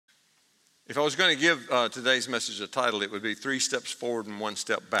If I was going to give today's message a title, it would be 3 Steps Forward and 1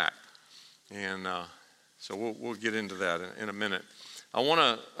 Step Back. And so we'll get into that in a minute. I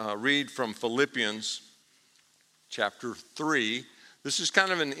want to read from Philippians chapter 3. This is kind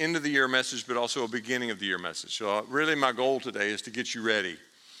of an end of the year message, but also a beginning of the year message. So really my goal today is to get you ready.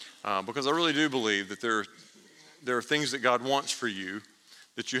 Because I really do believe that there are things that God wants for you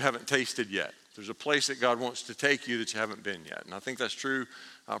that you haven't tasted yet. There's a place that God wants to take you that you haven't been yet. And I think that's true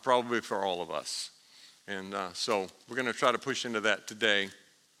probably for all of us. And so we're going to try to push into that today,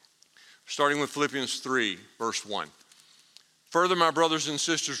 starting with Philippians 3, verse 1. Further, my brothers and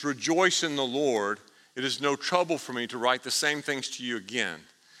sisters, rejoice in the Lord. It is no trouble for me to write the same things to you again,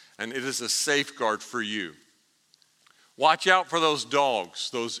 and it is a safeguard for you. Watch out for those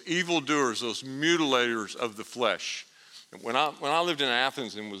dogs, those evildoers, those mutilators of the flesh. When I lived in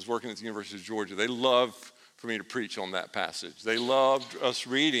Athens and was working at the University of Georgia, they loved for me to preach on that passage. They loved us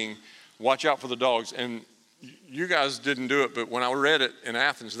reading, watch out for the dogs. And you guys didn't do it, but when I read it in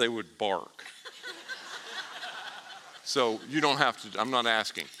Athens, they would bark. So you don't have to, I'm not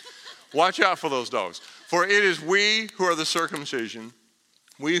asking. Watch out for those dogs. For it is we who are the circumcision,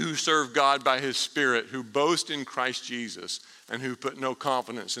 we who serve God by his Spirit, who boast in Christ Jesus, and who put no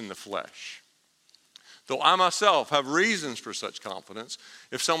confidence in the flesh. Though I myself have reasons for such confidence,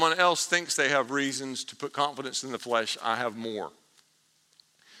 if someone else thinks they have reasons to put confidence in the flesh, I have more.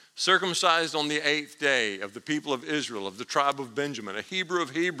 Circumcised on the 8th day of the people of Israel, of the tribe of Benjamin, a Hebrew of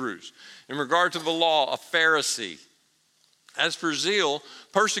Hebrews, in regard to the law, a Pharisee. As for zeal,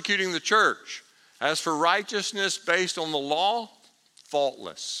 persecuting the church. As for righteousness based on the law,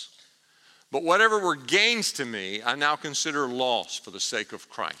 faultless. But whatever were gains to me, I now consider loss for the sake of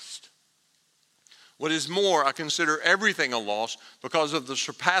Christ. What is more, I consider everything a loss because of the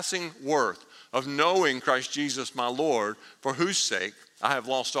surpassing worth of knowing Christ Jesus my Lord, for whose sake I have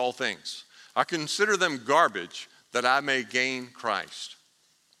lost all things. I consider them garbage that I may gain Christ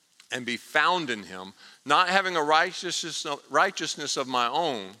and be found in him, not having a righteousness of my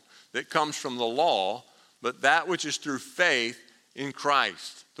own that comes from the law, but that which is through faith in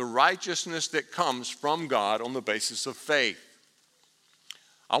Christ, the righteousness that comes from God on the basis of faith.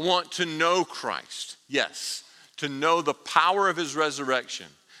 I want to know Christ, yes, to know the power of his resurrection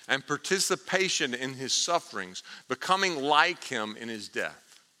and participation in his sufferings, becoming like him in his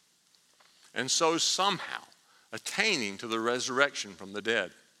death, and so somehow attaining to the resurrection from the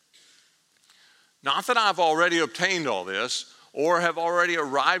dead. Not that I've already obtained all this or have already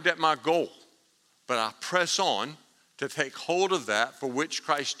arrived at my goal, but I press on to take hold of that for which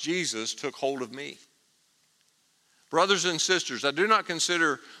Christ Jesus took hold of me. Brothers and sisters, I do not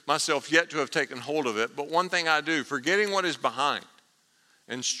consider myself yet to have taken hold of it, but one thing I do, forgetting what is behind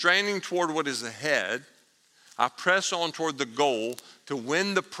and straining toward what is ahead, I press on toward the goal to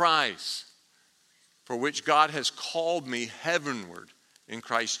win the prize for which God has called me heavenward in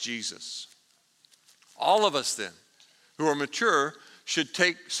Christ Jesus. All of us then, who are mature, should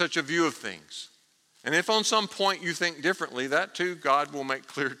take such a view of things. And if on some point you think differently, that too God will make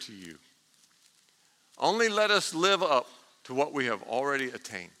clear to you. Only let us live up to what we have already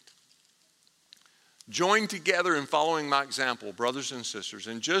attained. Join together in following my example, brothers and sisters,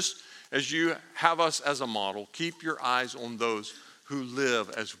 and just as you have us as a model, keep your eyes on those who live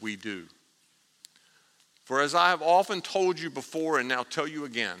as we do. For as I have often told you before and now tell you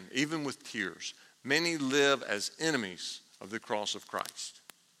again, even with tears, many live as enemies of the cross of Christ.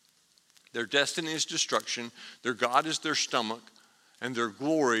 Their destiny is destruction, their God is their stomach, and their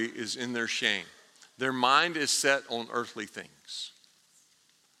glory is in their shame. Their mind is set on earthly things.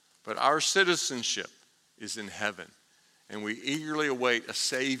 But our citizenship is in heaven, and we eagerly await a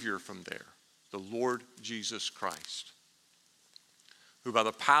Savior from there, the Lord Jesus Christ, who by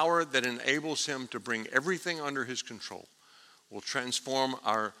the power that enables him to bring everything under his control will transform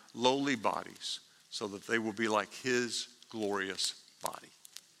our lowly bodies so that they will be like his glorious body.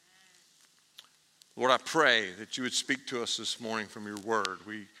 Lord, I pray that you would speak to us this morning from your word.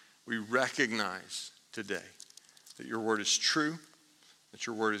 We recognize today that your word is true, that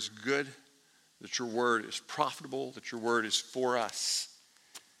your word is good, that your word is profitable, that your word is for us,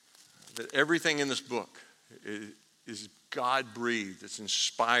 that everything in this book is God-breathed, it's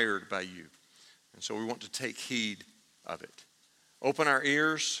inspired by you. And so we want to take heed of it. Open our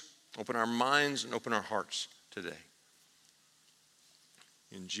ears, open our minds, and open our hearts today.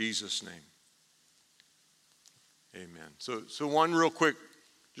 In Jesus' name, amen. So one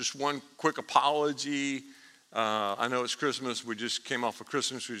quick apology. I know it's Christmas. We just came off of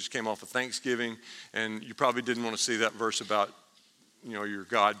Christmas. We just came off of Thanksgiving. And you probably didn't want to see that verse about, your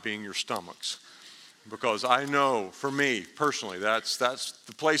God being your stomachs. because I know, for me personally, that's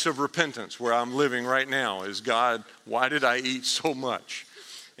the place of repentance where I'm living right now is, God, why did I eat so much?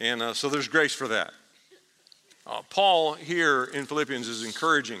 And so there's grace for that. Paul here in Philippians is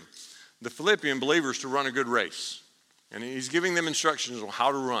encouraging the Philippian believers to run a good race. And he's giving them instructions on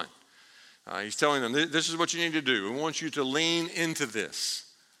how to run. He's telling them, this is what you need to do. We want you to lean into this.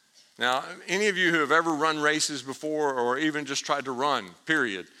 Now, any of you who have ever run races before or even just tried to run,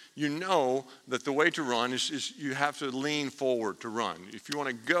 period, you know that the way to run is you have to lean forward to run. If you want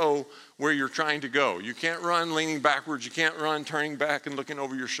to go where you're trying to go, you can't run leaning backwards. You can't run turning back and looking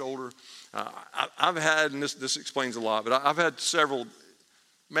over your shoulder. I've had, and this explains a lot, but I've had several,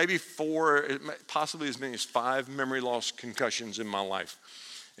 maybe 4, possibly as many as 5 memory loss concussions in my life.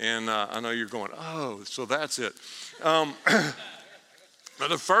 And I know you're going, oh, so that's it. But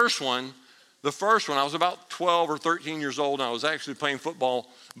the first one, I was about 12 or 13 years old, and I was actually playing football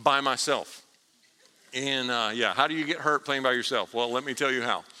by myself. And how do you get hurt playing by yourself? Well, let me tell you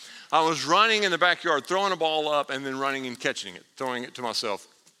how. I was running in the backyard, throwing a ball up, and then running and catching it, throwing it to myself.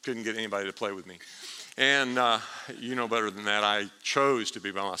 Couldn't get anybody to play with me. And you know better than that, I chose to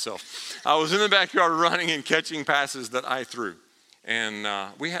be by myself. I was in the backyard running and catching passes that I threw. And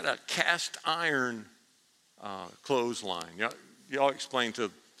we had a cast iron clothesline. Y'all explain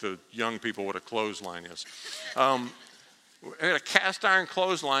to the young people what a clothesline is. We had a cast iron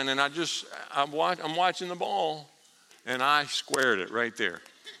clothesline, and I'm watching the ball, and I squared it right there.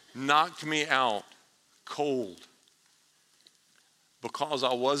 Knocked me out cold because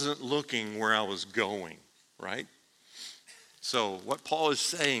I wasn't looking where I was going, right? So what Paul is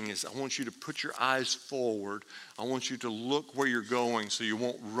saying is, I want you to put your eyes forward. I want you to look where you're going so you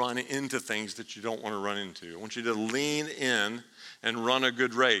won't run into things that you don't want to run into. I want you to lean in and run a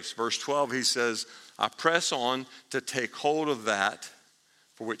good race. Verse 12, he says, I press on to take hold of that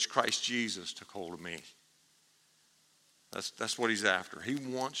for which Christ Jesus took hold of me. That's what he's after. He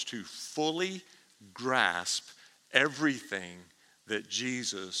wants to fully grasp everything that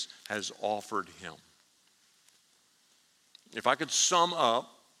Jesus has offered him. If I could sum up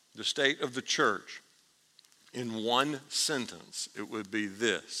the state of the church in one sentence, it would be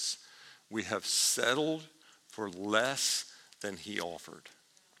this: we have settled for less than he offered.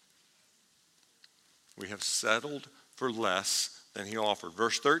 We have settled for less than he offered.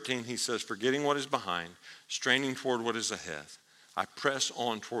 Verse 13, he says, forgetting what is behind, straining toward what is ahead, I press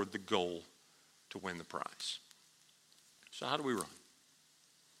on toward the goal to win the prize. So how do we run?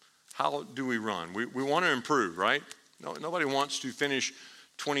 How do we run? We want to improve, right? No, nobody wants to finish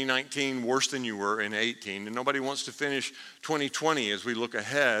 2019 worse than you were in 18, and nobody wants to finish 2020 as we look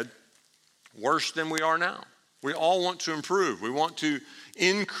ahead worse than we are now. We all want to improve. We want to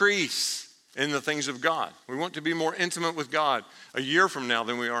increase in the things of God. We want to be more intimate with God a year from now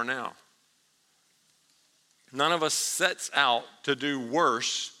than we are now. None of us sets out to do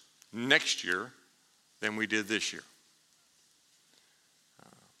worse next year than we did this year.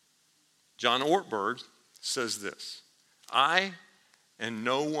 John Ortberg says this: I and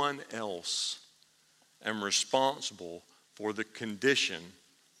no one else am responsible for the condition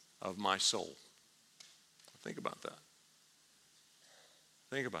of my soul. Think about that.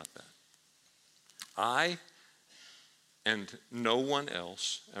 Think about that. I and no one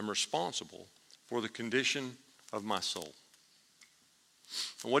else am responsible for the condition of my soul.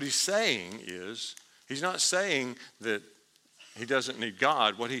 And what he's saying is, he's not saying that he doesn't need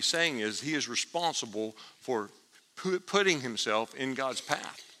God. What he's saying is he is responsible for putting himself in God's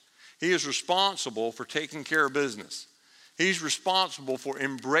path. He is responsible for taking care of business. He's responsible for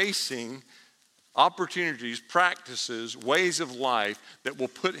embracing opportunities, practices, ways of life that will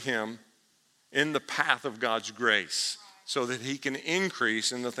put him in the path of God's grace so that he can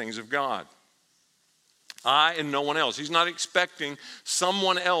increase in the things of God. I and no one else. He's not expecting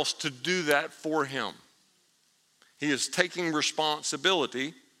someone else to do that for him. He is taking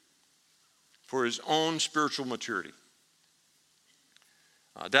responsibility for his own spiritual maturity.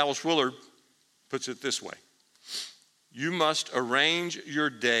 Dallas Willard puts it this way: you must arrange your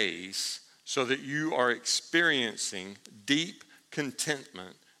days so that you are experiencing deep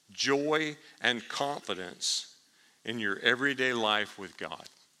contentment, joy, and confidence in your everyday life with God.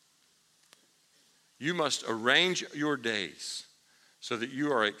 You must arrange your days so that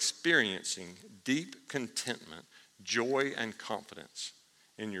you are experiencing deep contentment, joy, and confidence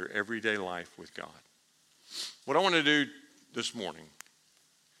in your everyday life with God. What I want to do this morning,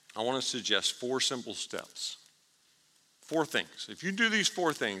 I want to suggest 4 simple steps. 4 things. If you do these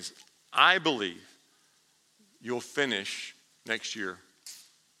 4 things, I believe you'll finish next year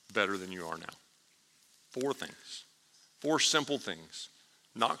better than you are now. 4 things. 4 simple things.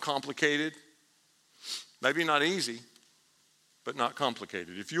 Not complicated. Maybe not easy, but not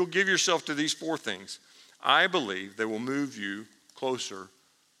complicated. If you'll give yourself to these 4 things, I believe they will move you closer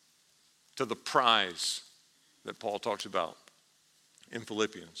to the prize that Paul talks about in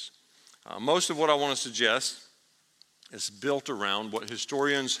Philippians. Most of what I want to suggest is built around what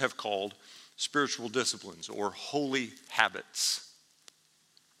historians have called spiritual disciplines or holy habits.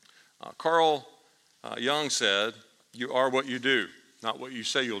 Carl Jung said, "You are what you do, not what you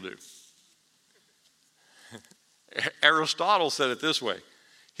say you'll do." Aristotle said it this way.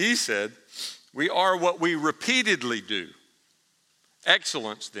 He said, "We are what we repeatedly do."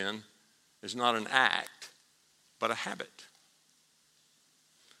 Excellence, then, is not an act, but a habit.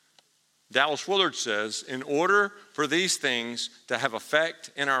 Dallas Willard says, in order for these things to have effect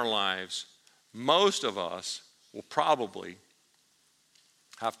in our lives, most of us will probably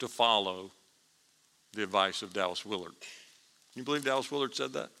have to follow the advice of Dallas Willard. You believe Dallas Willard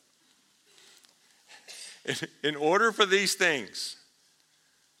said that? In order for these things,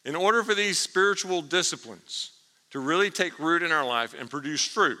 in order for these spiritual disciplines to really take root in our life and produce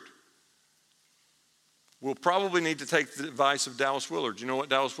fruit, we'll probably need to take the advice of Dallas Willard. Do you know what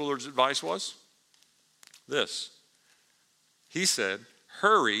Dallas Willard's advice was? This. He said,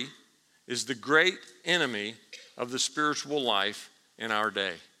 hurry is the great enemy of the spiritual life in our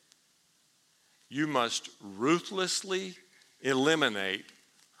day. You must ruthlessly eliminate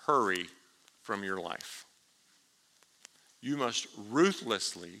hurry from your life. You must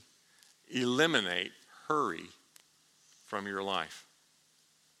ruthlessly eliminate hurry from your life.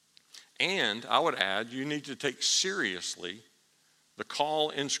 And I would add, you need to take seriously the call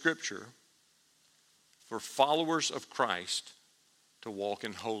in Scripture for followers of Christ to walk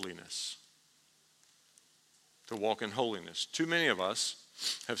in holiness. To walk in holiness. Too many of us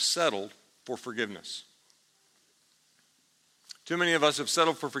have settled for forgiveness. Too many of us have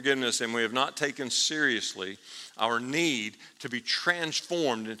settled for forgiveness, and we have not taken seriously our need to be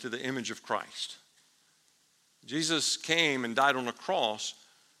transformed into the image of Christ. Jesus came and died on a cross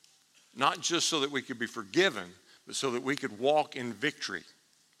not just so that we could be forgiven, but so that we could walk in victory.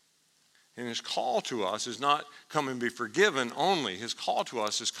 And his call to us is not come and be forgiven only. His call to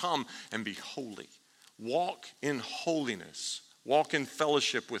us is come and be holy. Walk in holiness. Walk in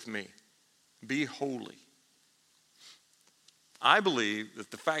fellowship with me. Be holy. I believe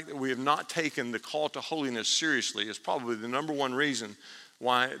that the fact that we have not taken the call to holiness seriously is probably the number one reason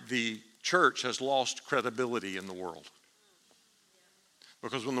why the church has lost credibility in the world.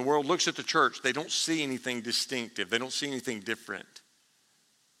 Because when the world looks at the church, they don't see anything distinctive. They don't see anything different.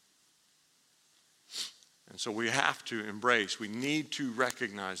 And so we have to embrace, we need to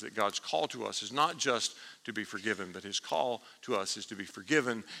recognize that God's call to us is not just to be forgiven, but his call to us is to be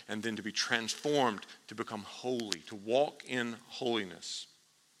forgiven and then to be transformed, to become holy, to walk in holiness.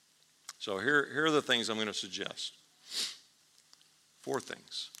 So here are the things I'm going to suggest. 4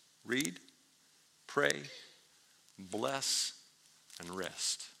 things. Read, pray, bless, and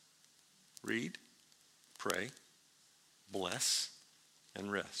rest. Read, pray, bless,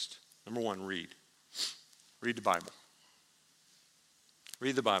 and rest. Number 1, read. Read the Bible.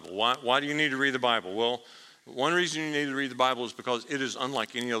 Read the Bible. Why do you need to read the Bible? Well, one reason you need to read the Bible is because it is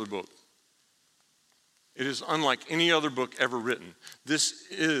unlike any other book. It is unlike any other book ever written. This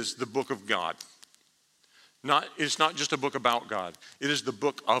is the book of God. It's not just a book about God. It is the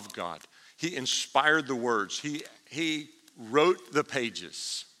book of God. He inspired the words. He wrote the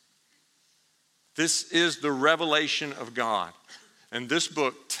pages. This is the revelation of God. And this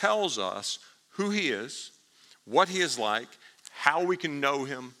book tells us who he is, what he is like, how we can know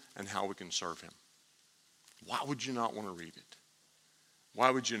him, and how we can serve him. Why would you not want to read it? Why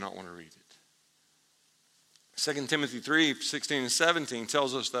would you not want to read it? 2 Timothy 3:16 and 17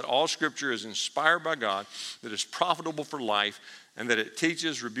 tells us that all Scripture is inspired by God, that is profitable for life, and that it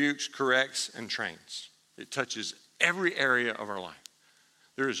teaches, rebukes, corrects, and trains. It touches every area of our life.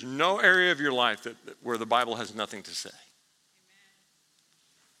 There is no area of your life where the Bible has nothing to say.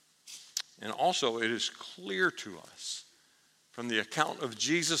 And also, it is clear to us from the account of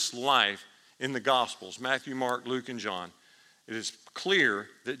Jesus' life in the Gospels, Matthew, Mark, Luke, and John, it is clear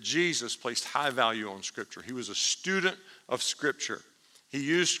that Jesus placed high value on Scripture. He was a student of Scripture. He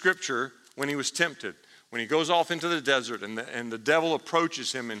used Scripture when he was tempted. When he goes off into the desert and the devil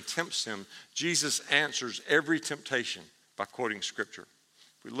approaches him and tempts him, Jesus answers every temptation by quoting Scripture.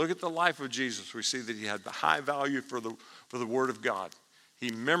 If we look at the life of Jesus, we see that he had the high value for the Word of God. He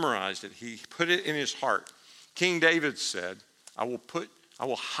memorized it. He put it in his heart. King David said, I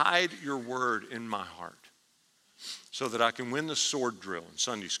will hide your word in my heart so that I can win the sword drill in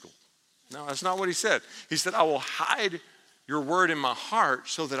Sunday school. No, that's not what he said. He said, I will hide your word in my heart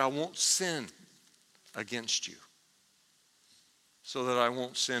so that I won't sin. against you so that I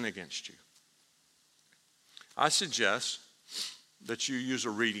won't sin against you? I suggest that you use a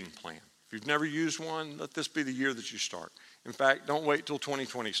reading plan. If you've never used one, let this be the year that you start. In fact, don't wait till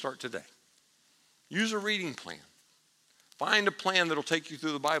 2020. Start today. Use a reading plan. Find a plan that'll take you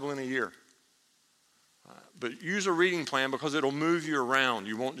through the Bible in a year. But use a reading plan because it'll move you around.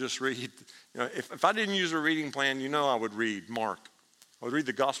 You won't just read. If I didn't use a reading plan, I would read Mark. I would read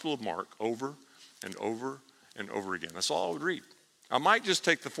the Gospel of Mark over and over and over again. That's all I would read. I might just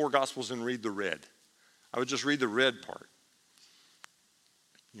take the 4 Gospels and read the red. I would just read the red part.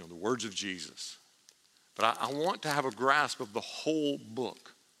 The words of Jesus. But I want to have a grasp of the whole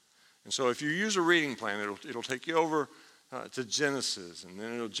book. And so if you use a reading plan, it'll take you over to Genesis, and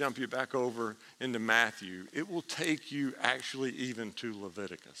then it'll jump you back over into Matthew. It will take you actually even to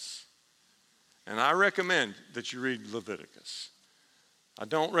Leviticus. And I recommend that you read Leviticus. I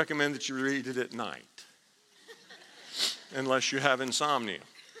don't recommend that you read it at night, unless you have insomnia.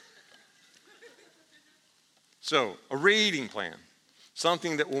 So, a reading plan,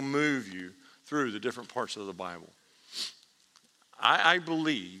 something that will move you through the different parts of the Bible. I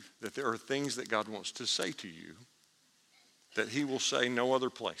believe that there are things that God wants to say to you that he will say no other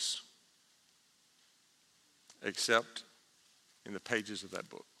place except in the pages of that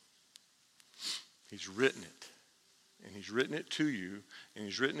book. He's written it, and he's written it to you, and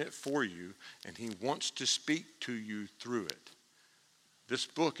he's written it for you, and he wants to speak to you through it. This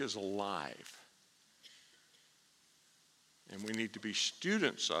book is alive, and we need to be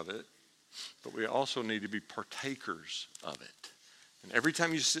students of it, but we also need to be partakers of it. And every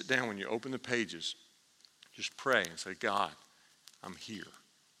time you sit down, when you open the pages, just pray and say, God, I'm here.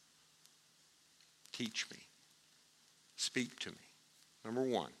 Teach me. Speak to me. Number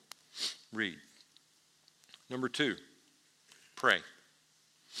 1, read. Number 2, pray.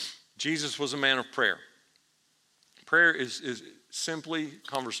 Jesus was a man of prayer. Prayer is simply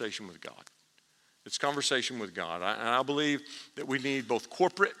conversation with God. It's conversation with God. And I believe that we need both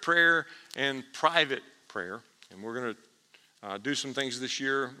corporate prayer and private prayer. And we're going to do some things this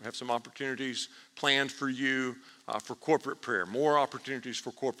year. We have some opportunities planned for you for corporate prayer. More opportunities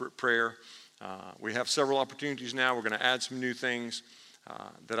for corporate prayer. We have several opportunities now. We're going to add some new things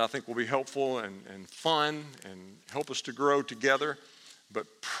that I think will be helpful and fun and help us to grow together. But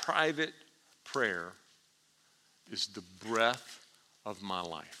private prayer is the breath of my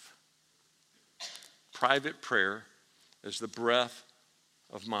life. Private prayer is the breath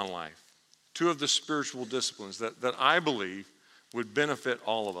of my life. 2 of the spiritual disciplines that I believe would benefit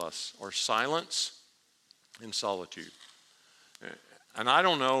all of us are silence and solitude. And I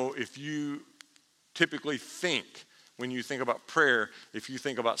don't know if you typically think, when you think about prayer, if you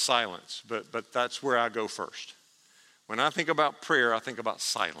think about silence, but that's where I go first. When I think about prayer, I think about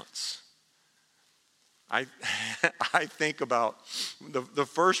silence. I think about the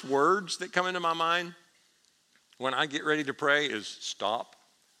first words that come into my mind when I get ready to pray is stop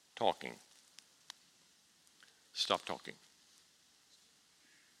talking. Stop talking.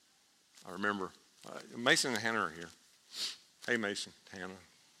 I remember Mason and Hannah are here. Hey, Mason, Hannah.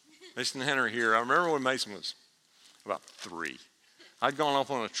 Mason and Hannah are here. I remember when Mason was about 3. I'd gone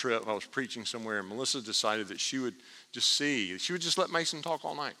off on a trip. I was preaching somewhere, and Melissa decided that she would just let Mason talk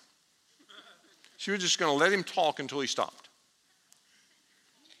all night. She was just going to let him talk until he stopped.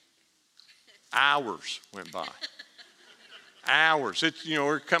 Hours went by. Hours.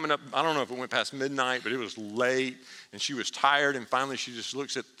 We're coming up, I don't know if it went past midnight, but it was late, and she was tired, and finally she just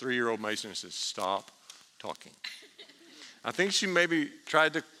looks at 3-year-old Mason and says, stop talking. I think she maybe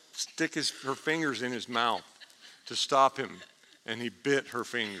tried to stick her fingers in his mouth to stop him, and he bit her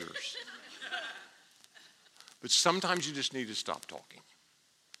fingers. But sometimes you just need to stop talking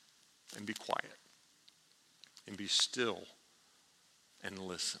and be quiet and be still and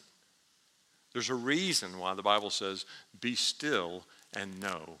listen. There's a reason why the Bible says, be still and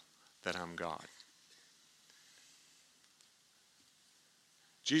know that I'm God.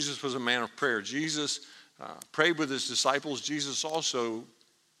 Jesus was a man of prayer. Jesus prayed with his disciples. Jesus also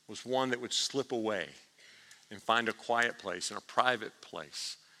was one that would slip away and find a quiet place and a private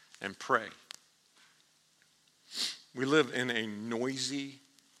place and pray. We live in a noisy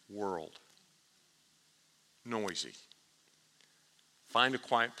world. Noisy. Find a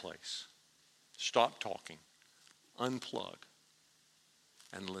quiet place. Stop talking. Unplug.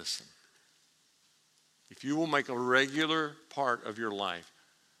 And listen. If you will make a regular part of your life,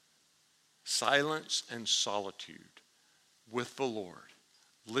 silence and solitude with the Lord,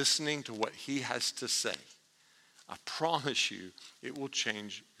 listening to what he has to say, I promise you it will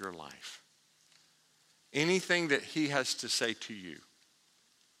change your life. Anything that he has to say to you,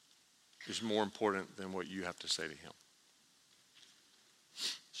 is more important than what you have to say to him.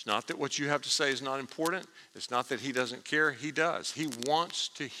 It's not that what you have to say is not important. It's not that he doesn't care. He does. He wants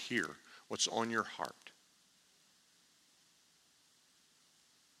to hear what's on your heart.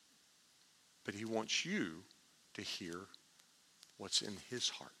 But he wants you to hear what's in his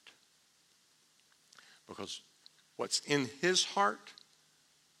heart. Because what's in his heart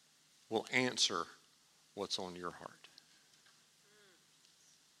will answer what's on your heart.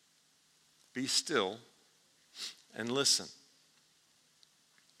 Be still and listen.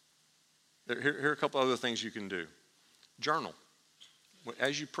 Here are a couple other things you can do. Journal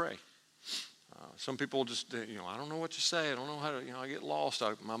as you pray. Some people just, I don't know what to say. I don't know how to, I get lost.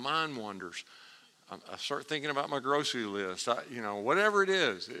 My mind wanders. I start thinking about my grocery list. Whatever it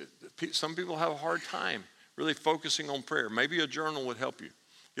is. Some people have a hard time really focusing on prayer. Maybe a journal would help you.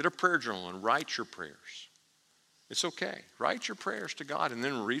 Get a prayer journal and write your prayers. It's okay. Write your prayers to God and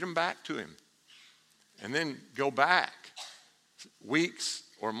then read them back to him. And then go back weeks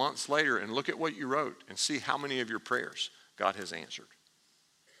or months later and look at what you wrote and see how many of your prayers God has answered.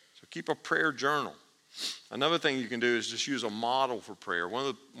 So keep a prayer journal. Another thing you can do is just use a model for prayer.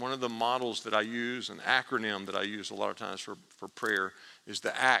 One of the models that I use, an acronym that I use a lot of times for prayer, is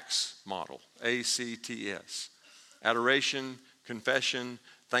the ACTS model, ACTS. Adoration, confession,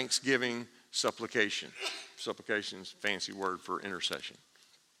 thanksgiving, supplication. Supplication is a fancy word for intercession.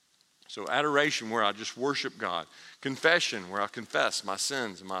 So adoration, where I just worship God. Confession, where I confess my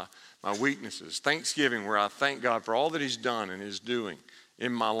sins and my weaknesses. Thanksgiving, where I thank God for all that he's done and is doing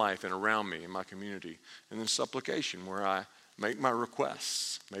in my life and around me, in my community. And then supplication, where I make my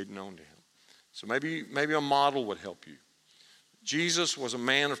requests made known to him. So maybe a model would help you. Jesus was a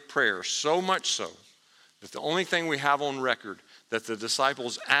man of prayer, so much so that the only thing we have on record that the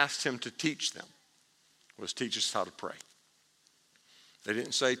disciples asked him to teach them was teach us how to pray. They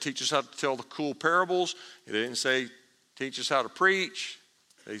didn't say teach us how to tell the cool parables. They didn't say teach us how to preach.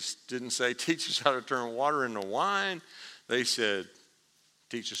 They didn't say teach us how to turn water into wine. They said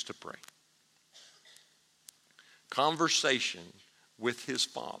teach us to pray. Conversation with his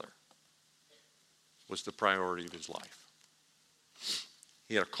Father was the priority of his life.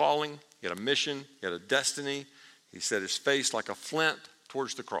 He had a calling, he had a mission, he had a destiny. He set his face like a flint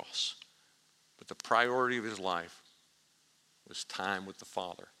towards the cross. But the priority of his life was time with the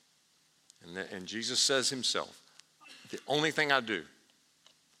Father. And Jesus says himself, the only thing I do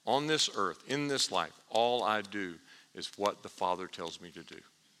on this earth, in this life, all I do is what the Father tells me to do.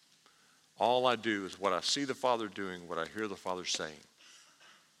 All I do is what I see the Father doing, what I hear the Father saying.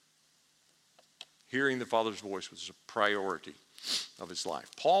 Hearing the Father's voice was a priority of his life.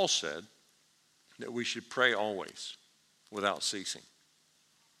 Paul said that we should pray always without ceasing.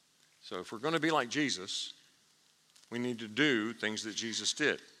 So if we're going to be like Jesus, we need to do things that Jesus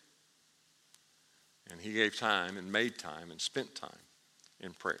did. And he gave time and made time and spent time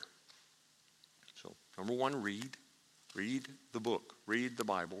in prayer. So number one, read. Read the book. Read the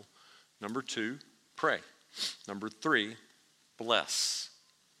Bible. Number two, pray. Number three, bless.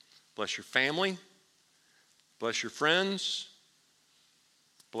 Bless your family. Bless your friends.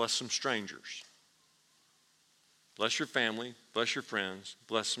 Bless some strangers. Bless your family. Bless your friends.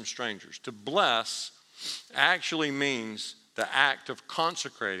 Bless some strangers. To bless actually means the act of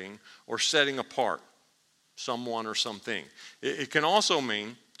consecrating or setting apart someone or something. It can also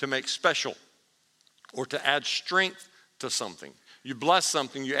mean to make special or to add strength to something. You bless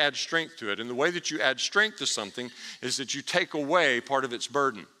something, you add strength to it. And the way that you add strength to something is that you take away part of its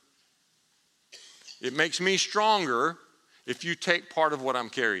burden. It makes me stronger if you take part of what I'm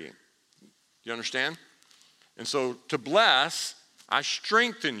carrying. You understand? And so to bless, I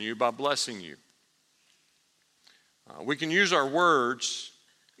strengthen you by blessing you. We can use our words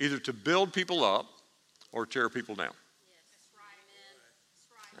either to build people up or tear people down. Yes, that's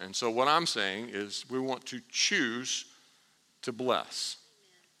right, amen. And so what I'm saying is we want to choose to bless.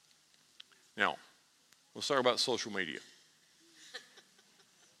 Amen. Now, let's talk about social media.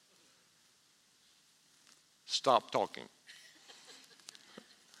 Stop talking.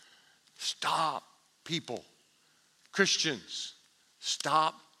 Stop, people. Christians,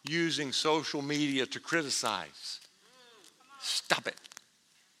 stop using social media to criticize. Stop it.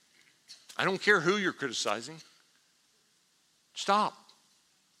 I don't care who you're criticizing. Stop.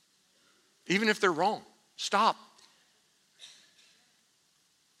 Even if they're wrong, stop.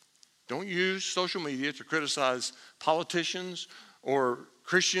 Don't use social media to criticize politicians or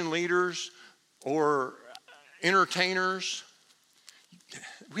Christian leaders or entertainers.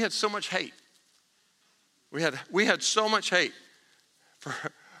 We had so much hate. We had so much hate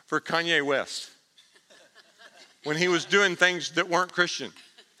for Kanye West when he was doing things that weren't Christian.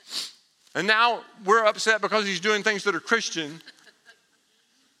 And now we're upset because he's doing things that are Christian.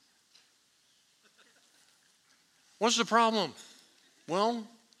 What's the problem? Well,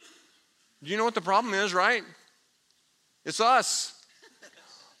 you know what the problem is, right? It's us.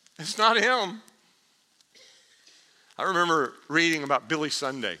 It's not him. I remember reading about Billy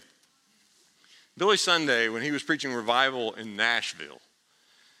Sunday. Billy Sunday, when he was preaching revival in Nashville,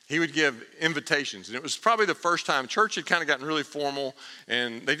 he would give invitations. And it was probably the first time church had kind of gotten really formal,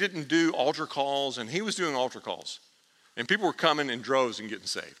 and they didn't do altar calls, and he was doing altar calls. And people were coming in droves and getting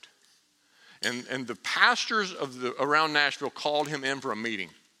saved. And the pastors around Nashville called him in for a meeting.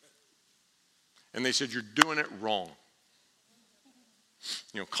 And they said, "You're doing it wrong.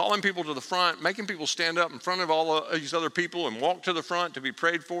 You know, calling people to the front, making people stand up in front of all of these other people and walk to the front to be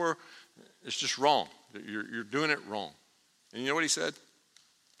prayed for, it's just wrong. You're doing it wrong." And you know what he said?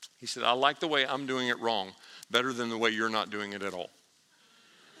 He said, "I like the way I'm doing it wrong better than the way you're not doing it at all."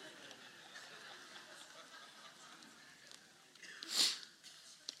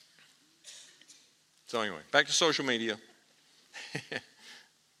 So anyway, back to social media.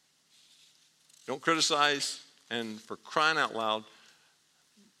 Don't criticize, and for crying out loud,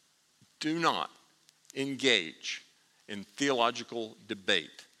 do not engage in theological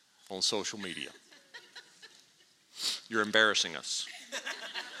debate on social media. You're embarrassing us.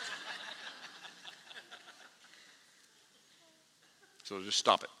 So just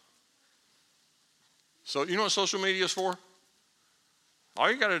stop it. So you know what social media is for? All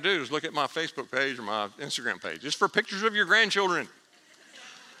you got to do is look at my Facebook page or my Instagram page. It's for pictures of your grandchildren.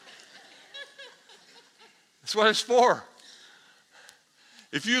 That's what it's for.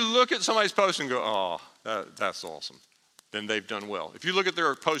 If you look at somebody's post and go, "Oh, that's awesome," then they've done well. If you look at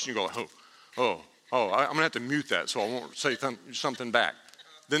their post and you go, I'm going to have to mute that so I won't say something back,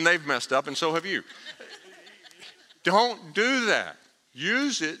 then they've messed up, and so have you. Don't do that.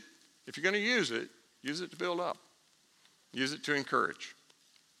 Use it. If you're going to use it to build up. Use it to encourage.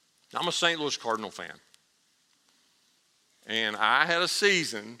 I'm a St. Louis Cardinal fan. And I had a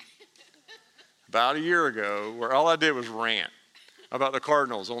season about a year ago where all I did was rant about the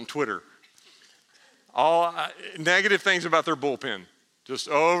Cardinals on Twitter. Negative things about their bullpen, just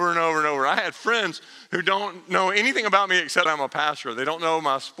over and over and over. I had friends who don't know anything about me except I'm a pastor. They don't know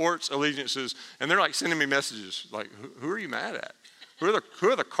my sports allegiances, and they're like sending me messages like, "Who are you mad at? Who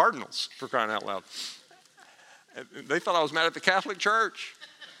are the Cardinals, for crying out loud?" They thought I was mad at the Catholic Church.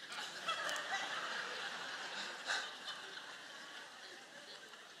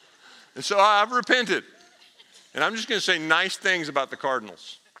 And so I've repented. And I'm just going to say nice things about the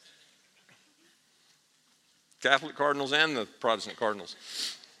Cardinals. Catholic Cardinals and the Protestant Cardinals.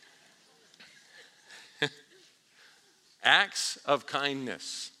 Acts of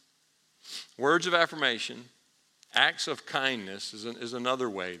kindness. Words of affirmation. Acts of kindness is another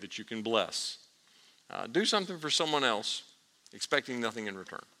way that you can bless. Do something for someone else, expecting nothing in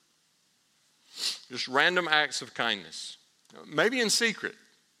return. Just random acts of kindness. Maybe in secret.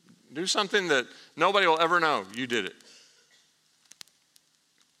 Do something that nobody will ever know you did it.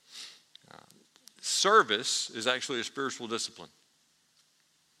 Service is actually a spiritual discipline.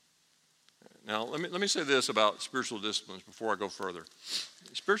 Now, let me say this about spiritual disciplines before I go further.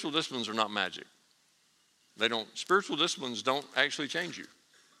 Spiritual disciplines are not magic. Spiritual disciplines don't actually change you.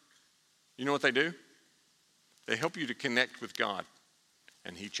 You know what they do? They help you to connect with God,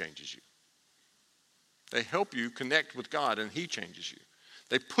 and He changes you. They help you connect with God, and He changes you.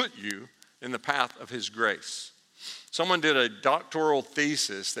 They put you in the path of His grace. Someone did a doctoral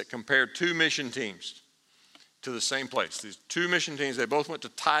thesis that compared two mission teams to the same place. These two mission teams, they both went to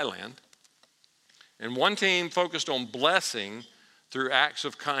Thailand. And one team focused on blessing through acts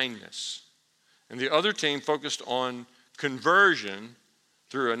of kindness. And the other team focused on conversion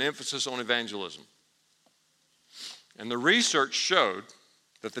through an emphasis on evangelism. And the research showed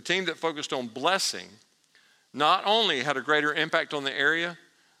that the team that focused on blessing not only had a greater impact on the area,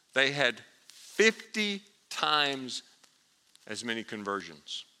 they had 50 times as many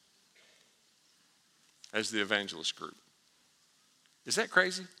conversions as the evangelist group. Is that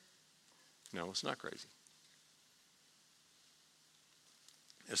crazy? No, it's not crazy.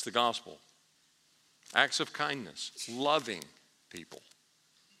 It's the gospel. Acts of kindness, loving people.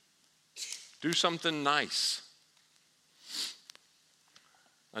 Do something nice.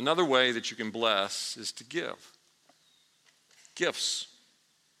 Another way that you can bless is to give. Gifts.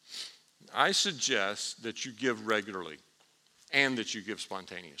 I suggest that you give regularly and that you give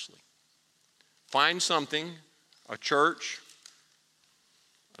spontaneously. Find something, a church,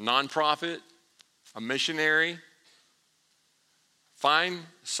 a nonprofit, a missionary. Find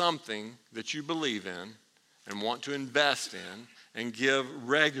something that you believe in and want to invest in and give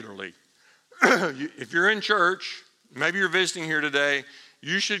regularly. if you're in church, maybe you're visiting here today,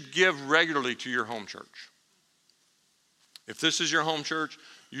 you should give regularly to your home church. If this is your home church,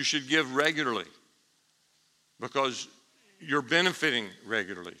 you should give regularly because you're benefiting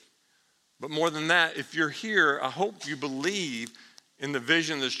regularly. But more than that, if you're here, I hope you believe in the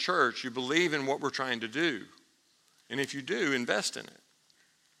vision of this church. You believe in what we're trying to do. And if you do, invest in it.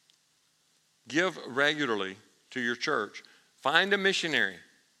 Give regularly to your church. Find a missionary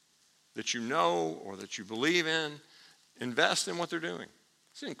that you know or that you believe in. Invest in what they're doing.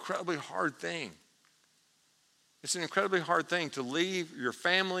 It's an incredibly hard thing. It's an incredibly hard thing to leave your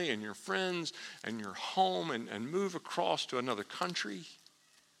family and your friends and your home and move across to another country,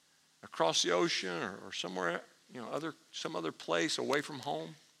 across the ocean or somewhere, some other place away from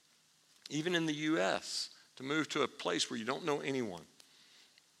home. Even in the U.S., to move to a place where you don't know anyone.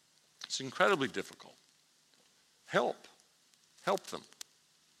 It's incredibly difficult. Help them.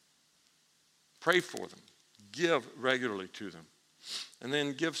 Pray for them. Give regularly to them. And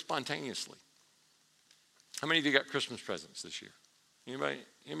then give spontaneously. How many of you got Christmas presents this year? Anybody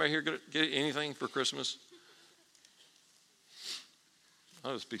here get anything for Christmas?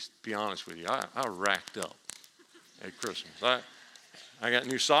 I'll just be honest with you. I racked up at Christmas. I got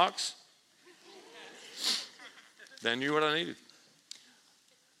new socks. Then I knew what I needed.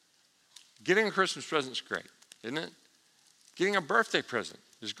 Getting a Christmas present is great, isn't it? Getting a birthday present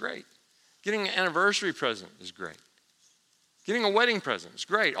is great. Getting an anniversary present is great. Getting a wedding present is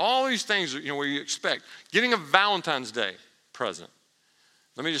great. All these things, where you expect. Getting a Valentine's Day present.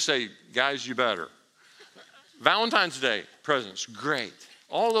 Let me just say, guys, you better. Valentine's Day presents, great.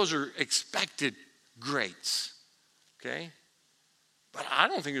 All those are expected greats, okay? But I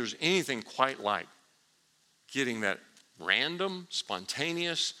don't think there's anything quite like getting that random,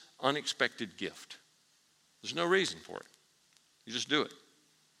 spontaneous, unexpected gift. There's no reason for it. You just do it.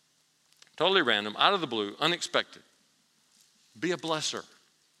 Totally random, out of the blue, unexpected. Be a blesser.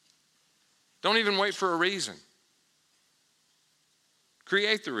 Don't even wait for a reason.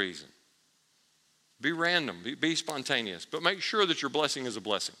 Create the reason. Be random, be spontaneous, but make sure that your blessing is a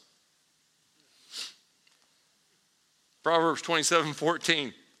blessing. Proverbs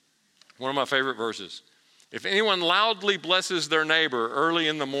 27:14, one of my favorite verses. If anyone loudly blesses their neighbor early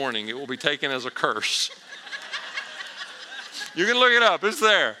in the morning, it will be taken as a curse. You can look it up, it's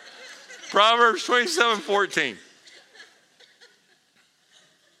there. Proverbs 27:14.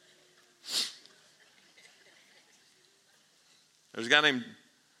 There's a guy named,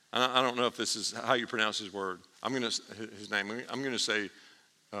 I don't know if this is how you pronounce his name. I'm going to say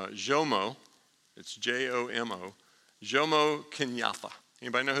Jomo. It's Jomo. Jomo Kenyatta.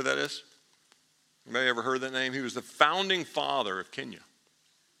 Anybody know who that is? Anybody ever heard that name? He was the founding father of Kenya.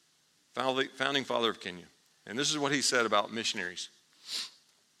 Founding father of Kenya. And this is what he said about missionaries.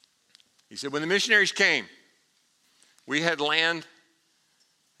 He said, when the missionaries came, we had land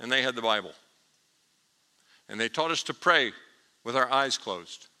and they had the Bible. And they taught us to pray with our eyes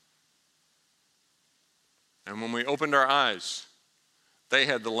closed. And when we opened our eyes, they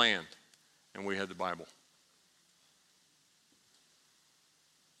had the land and we had the Bible.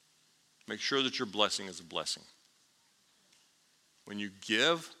 Make sure that your blessing is a blessing. When you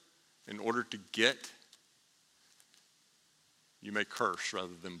give in order to get, you may curse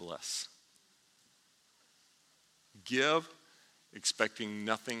rather than bless. Give expecting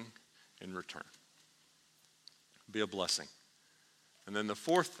nothing in return. Be a blessing. And then the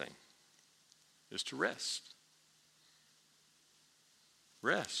fourth thing is to rest.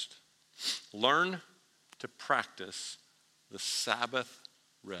 Rest. Learn to practice the Sabbath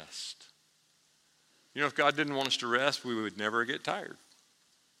rest. If God didn't want us to rest, we would never get tired.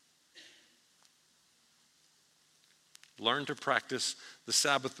 Learn to practice the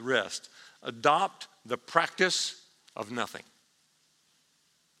Sabbath rest. Adopt the practice of nothing.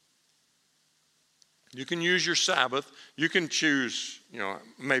 You can use your Sabbath. You can choose,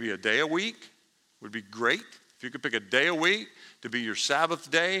 maybe a day a week would be great. If you could pick a day a week to be your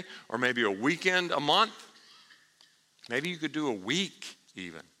Sabbath day, or maybe a weekend a month. Maybe you could do a week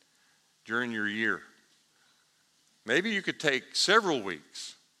even during your year. Maybe you could take several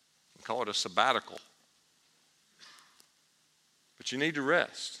weeks and call it a sabbatical. But you need to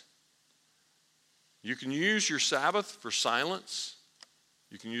rest. You can use your Sabbath for silence.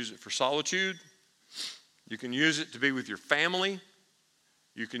 You can use it for solitude. You can use it to be with your family.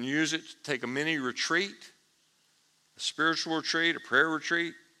 You can use it to take a mini retreat, a spiritual retreat, a prayer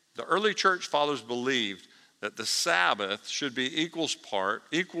retreat. The early church fathers believed that the Sabbath should be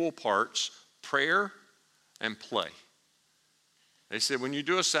equal parts prayer and play. They said when you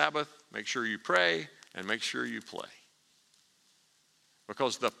do a Sabbath, make sure you pray and make sure you play.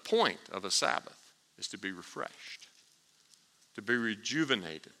 Because the point of a Sabbath is to be refreshed, to be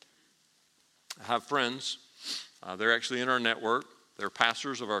rejuvenated. I have friends, they're actually in our network. They're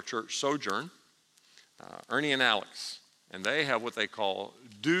pastors of our church Sojourn, Ernie and Alex. And they have what they call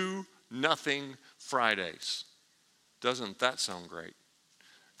Do Nothing Fridays. Doesn't that sound great?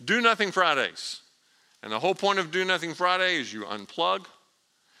 Do Nothing Fridays. And the whole point of Do Nothing Friday is you unplug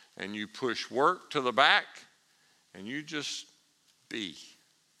and you push work to the back and you just be.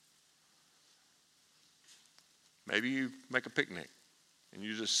 Maybe you make a picnic and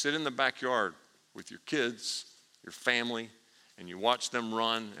you just sit in the backyard with your kids, your family, and you watch them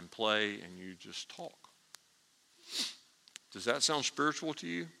run and play and you just talk. Does that sound spiritual to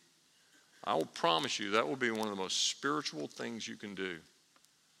you? I will promise you that will be one of the most spiritual things you can do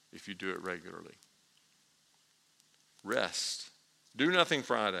if you do it regularly. Rest. Do Nothing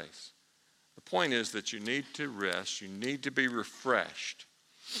Fridays. The point is that you need to rest. You need to be refreshed.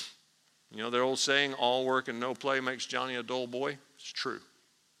 You know the old saying, all work and no play makes Johnny a dull boy? It's true.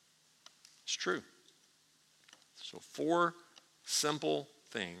 It's true. So 4 simple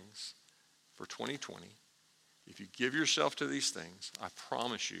things for 2020. If you give yourself to these things, I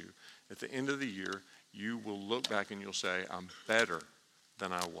promise you, at the end of the year, you will look back and you'll say, I'm better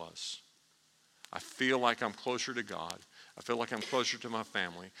than I was. I feel like I'm closer to God. I feel like I'm closer to my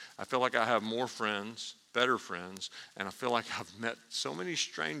family. I feel like I have more friends, better friends, and I feel like I've met so many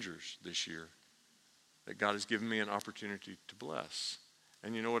strangers this year that God has given me an opportunity to bless.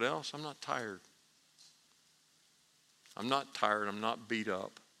 And you know what else? I'm not tired. I'm not tired. I'm not beat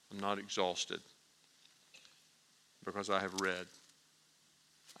up. I'm not exhausted. Because I have read,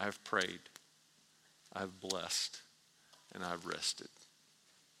 I have prayed, I have blessed, and I have rested.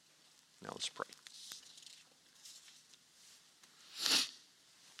 Now let's pray.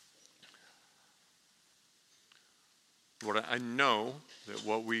 Lord, I know that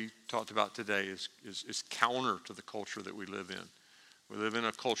what we talked about today is counter to the culture that we live in. We live in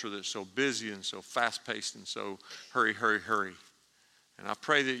a culture that's so busy and so fast-paced and so hurry, hurry, hurry. And I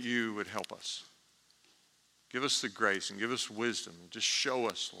pray that you would help us. Give us the grace and give us wisdom. And just show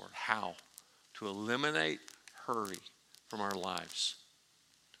us, Lord, how to eliminate hurry from our lives.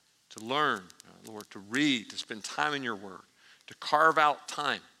 To learn, Lord, to read, to spend time in your word, to carve out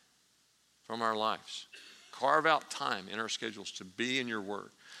time from our lives. Carve out time in our schedules to be in your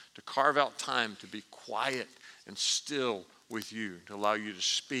word. To carve out time to be quiet and still with you, to allow you to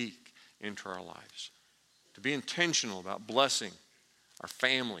speak into our lives. To be intentional about blessing our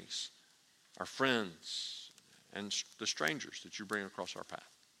families, our friends, and the strangers that you bring across our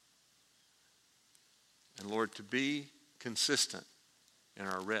path. And Lord, to be consistent in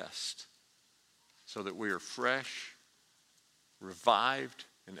our rest so that we are fresh, revived,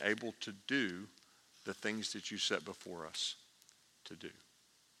 and able to do the things that you set before us to do.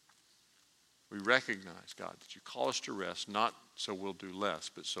 We recognize, God, that you call us to rest, not so we'll do less,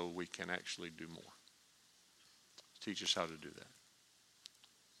 but so we can actually do more. Teach us how to do that.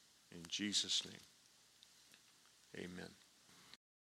 In Jesus' name. Amen.